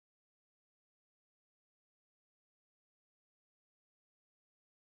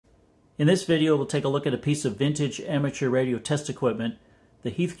In this video, we'll take a look at a piece of vintage amateur radio test equipment, the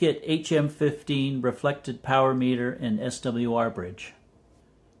Heathkit HM-15 reflected power meter and SWR bridge.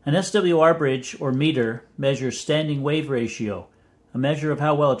 An SWR bridge, or meter, measures standing wave ratio, a measure of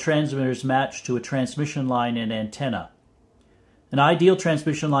how well a transmitter is matched to a transmission line and antenna. An ideal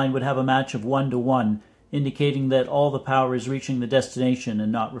transmission line would have a match of 1:1, indicating that all the power is reaching the destination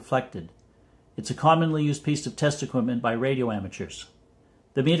and not reflected. It's a commonly used piece of test equipment by radio amateurs.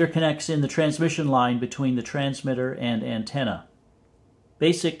 The meter connects in the transmission line between the transmitter and antenna.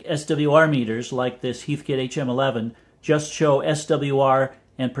 Basic SWR meters, like this Heathkit HM-11, just show SWR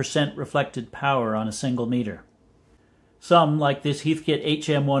and percent reflected power on a single meter. Some, like this Heathkit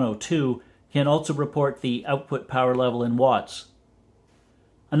HM-102, can also report the output power level in watts.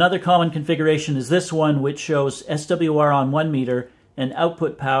 Another common configuration is this one, which shows SWR on one meter and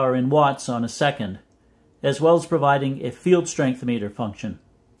output power in watts on a second, as well as providing a field strength meter function.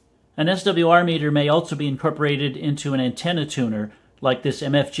 An SWR meter may also be incorporated into an antenna tuner, like this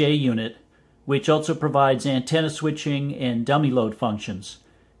MFJ unit, which also provides antenna switching and dummy load functions.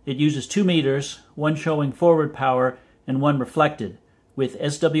 It uses two meters, one showing forward power and one reflected, with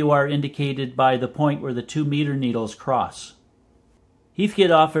SWR indicated by the point where the 2 meter needles cross.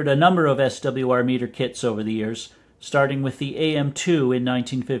 Heathkit offered a number of SWR meter kits over the years, starting with the AM2 in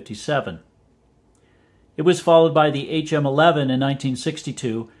 1957. It was followed by the HM-11 in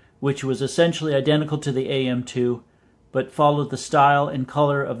 1962, which was essentially identical to the AM2, but followed the style and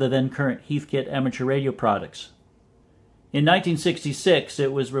color of the then-current Heathkit amateur radio products. In 1966,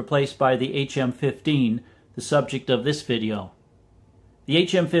 it was replaced by the HM-15, the subject of this video. The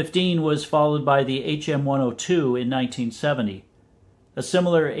HM-15 was followed by the HM-102 in 1970. A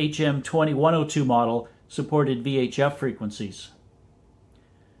similar HM-2102 model supported VHF frequencies.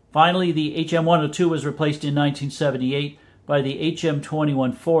 Finally, the HM-102 was replaced in 1978 by the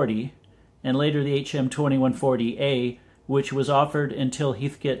HM-2140, and later the HM-2140A, which was offered until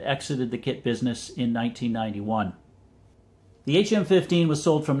Heathkit exited the kit business in 1991. The HM-15 was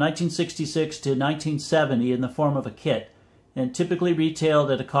sold from 1966 to 1970 in the form of a kit, and typically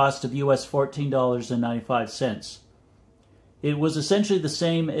retailed at a cost of US $14.95. It was essentially the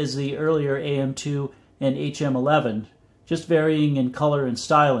same as the earlier AM2 and HM-11, just varying in color and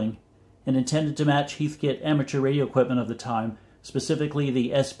styling, and intended to match Heathkit amateur radio equipment of the time, specifically the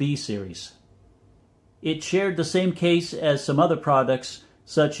SB series. It shared the same case as some other products,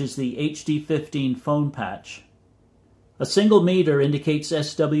 such as the HD-15 phone patch. A single meter indicates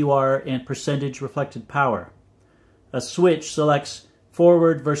SWR and percentage reflected power. A switch selects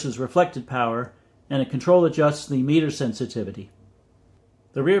forward versus reflected power, and a control adjusts the meter sensitivity.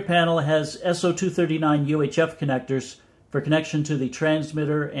 The rear panel has SO239 UHF connectors for connection to the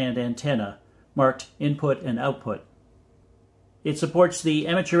transmitter and antenna, marked input and output. It supports the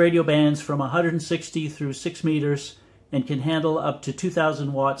amateur radio bands from 160 through 6 meters and can handle up to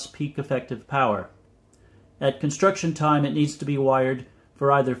 2,000 watts peak effective power. At construction time, it needs to be wired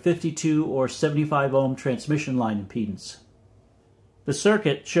for either 52 or 75 ohm transmission line impedance. The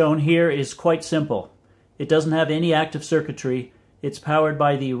circuit shown here is quite simple. It doesn't have any active circuitry. It's powered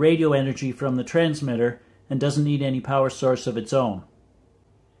by the radio energy from the transmitter and doesn't need any power source of its own.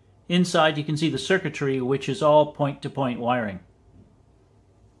 Inside you can see the circuitry, which is all point-to-point wiring.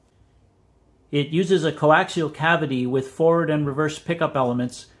 It uses a coaxial cavity with forward and reverse pickup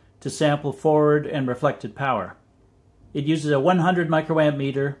elements to sample forward and reflected power. It uses a 100 microamp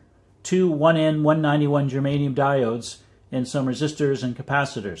meter, two 1N191 germanium diodes, and some resistors and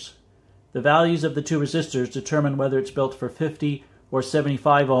capacitors. The values of the two resistors determine whether it's built for 50 or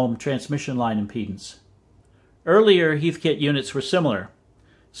 75 ohm transmission line impedance. Earlier Heathkit units were similar.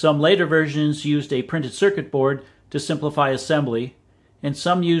 Some later versions used a printed circuit board to simplify assembly, and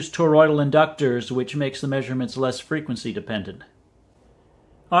some used toroidal inductors, which makes the measurements less frequency dependent.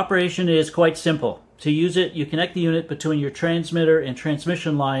 Operation is quite simple. To use it, you connect the unit between your transmitter and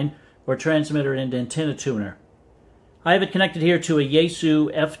transmission line, or transmitter and antenna tuner. I have it connected here to a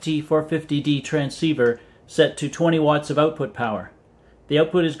Yaesu FT450D transceiver set to 20 watts of output power. The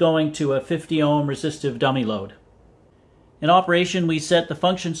output is going to a 50 ohm resistive dummy load. In operation, we set the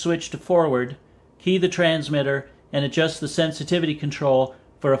function switch to forward, key the transmitter, and adjust the sensitivity control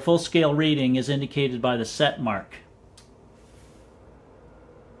for a full-scale reading as indicated by the set mark.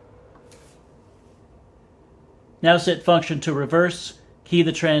 Now set function to reverse, key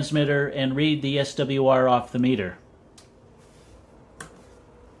the transmitter, and read the SWR off the meter.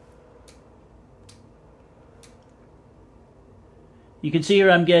 You can see here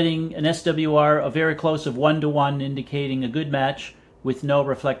I'm getting an SWR of very close of 1:1, indicating a good match with no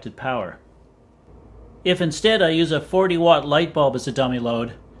reflected power. If instead I use a 40 watt light bulb as a dummy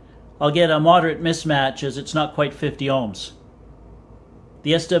load, I'll get a moderate mismatch as it's not quite 50 ohms.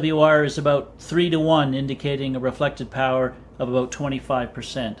 The SWR is about 3 to 1, indicating a reflected power of about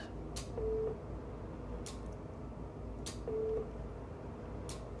 25%.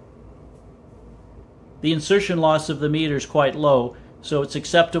 The insertion loss of the meter is quite low, so it's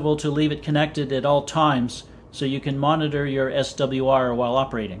acceptable to leave it connected at all times so you can monitor your SWR while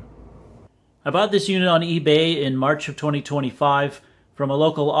operating. I bought this unit on eBay in March of 2025 from a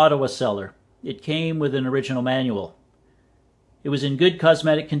local Ottawa seller. It came with an original manual. It was in good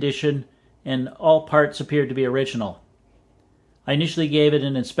cosmetic condition and all parts appeared to be original. I initially gave it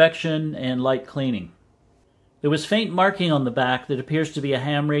an inspection and light cleaning. There was faint marking on the back that appears to be a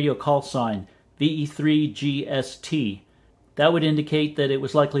ham radio call sign, VE3GST. That would indicate that it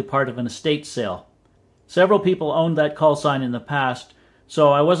was likely part of an estate sale. Several people owned that call sign in the past,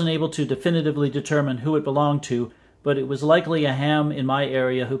 so I wasn't able to definitively determine who it belonged to, but it was likely a ham in my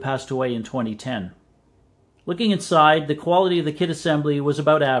area who passed away in 2010. Looking inside, the quality of the kit assembly was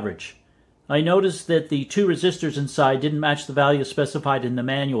about average. I noticed that the two resistors inside didn't match the values specified in the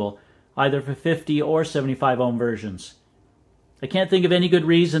manual, either for 50 or 75 ohm versions. I can't think of any good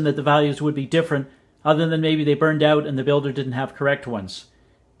reason that the values would be different, other than maybe they burned out and the builder didn't have correct ones.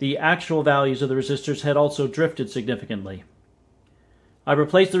 The actual values of the resistors had also drifted significantly. I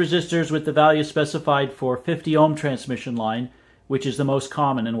replaced the resistors with the value specified for 50 ohm transmission line, which is the most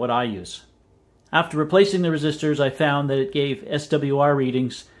common and what I use. After replacing the resistors, I found that it gave SWR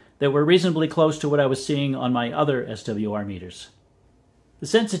readings that were reasonably close to what I was seeing on my other SWR meters. The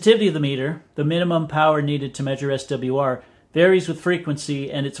sensitivity of the meter, the minimum power needed to measure SWR, varies with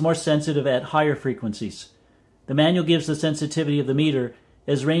frequency and it's more sensitive at higher frequencies. The manual gives the sensitivity of the meter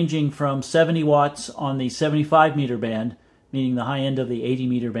as ranging from 70 watts on the 75 meter band, meaning the high end of the 80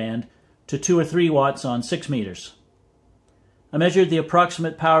 meter band, to 2 or 3 watts on 6 meters. I measured the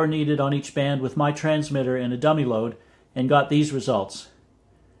approximate power needed on each band with my transmitter and a dummy load and got these results.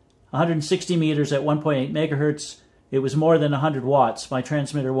 160 meters at 1.8 megahertz, it was more than 100 watts. My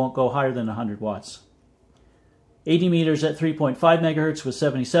transmitter won't go higher than 100 watts. 80 meters at 3.5 megahertz was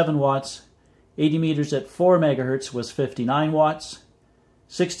 77 watts. 80 meters at 4 megahertz was 59 watts.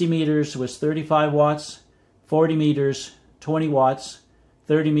 60 meters was 35 watts. 40 meters, 20 watts.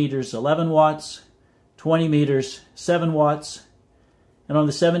 30 meters, 11 watts. 20 meters, 7 watts. And on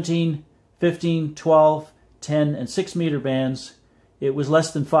the 17, 15, 12, 10, and 6 meter bands, it was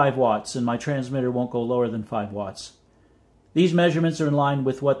less than 5 watts, and my transmitter won't go lower than 5 watts. These measurements are in line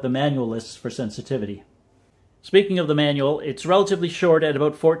with what the manual lists for sensitivity. Speaking of the manual, it's relatively short at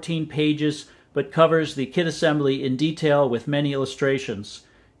about 14 pages, but covers the kit assembly in detail with many illustrations.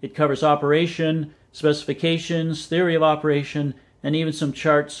 It covers operation, specifications, theory of operation, and even some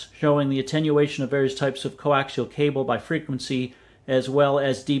charts showing the attenuation of various types of coaxial cable by frequency, as well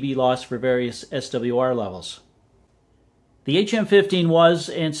as dB loss for various SWR levels. The HM-15 was,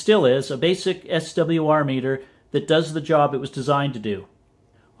 and still is, a basic SWR meter that does the job it was designed to do.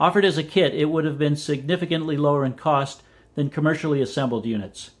 Offered as a kit, it would have been significantly lower in cost than commercially assembled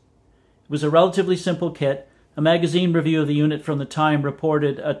units. It was a relatively simple kit. A magazine review of the unit from the time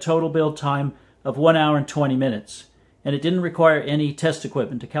reported a total build time of 1 hour and 20 minutes, and it didn't require any test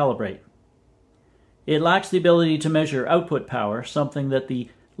equipment to calibrate. It lacks the ability to measure output power, something that the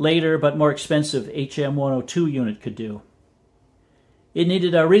later but more expensive HM-102 unit could do. It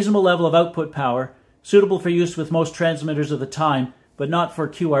needed a reasonable level of output power, suitable for use with most transmitters of the time, but not for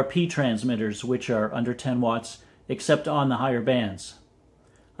QRP transmitters, which are under 10 watts, except on the higher bands.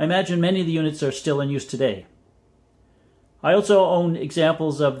 I imagine many of the units are still in use today. I also own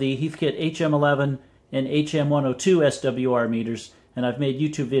examples of the Heathkit HM-11 and HM-102 SWR meters, and I've made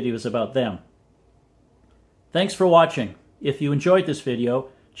YouTube videos about them. Thanks for watching. If you enjoyed this video,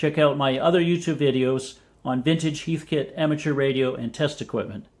 check out my other YouTube videos on vintage Heathkit amateur radio and test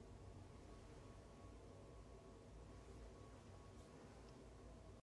equipment.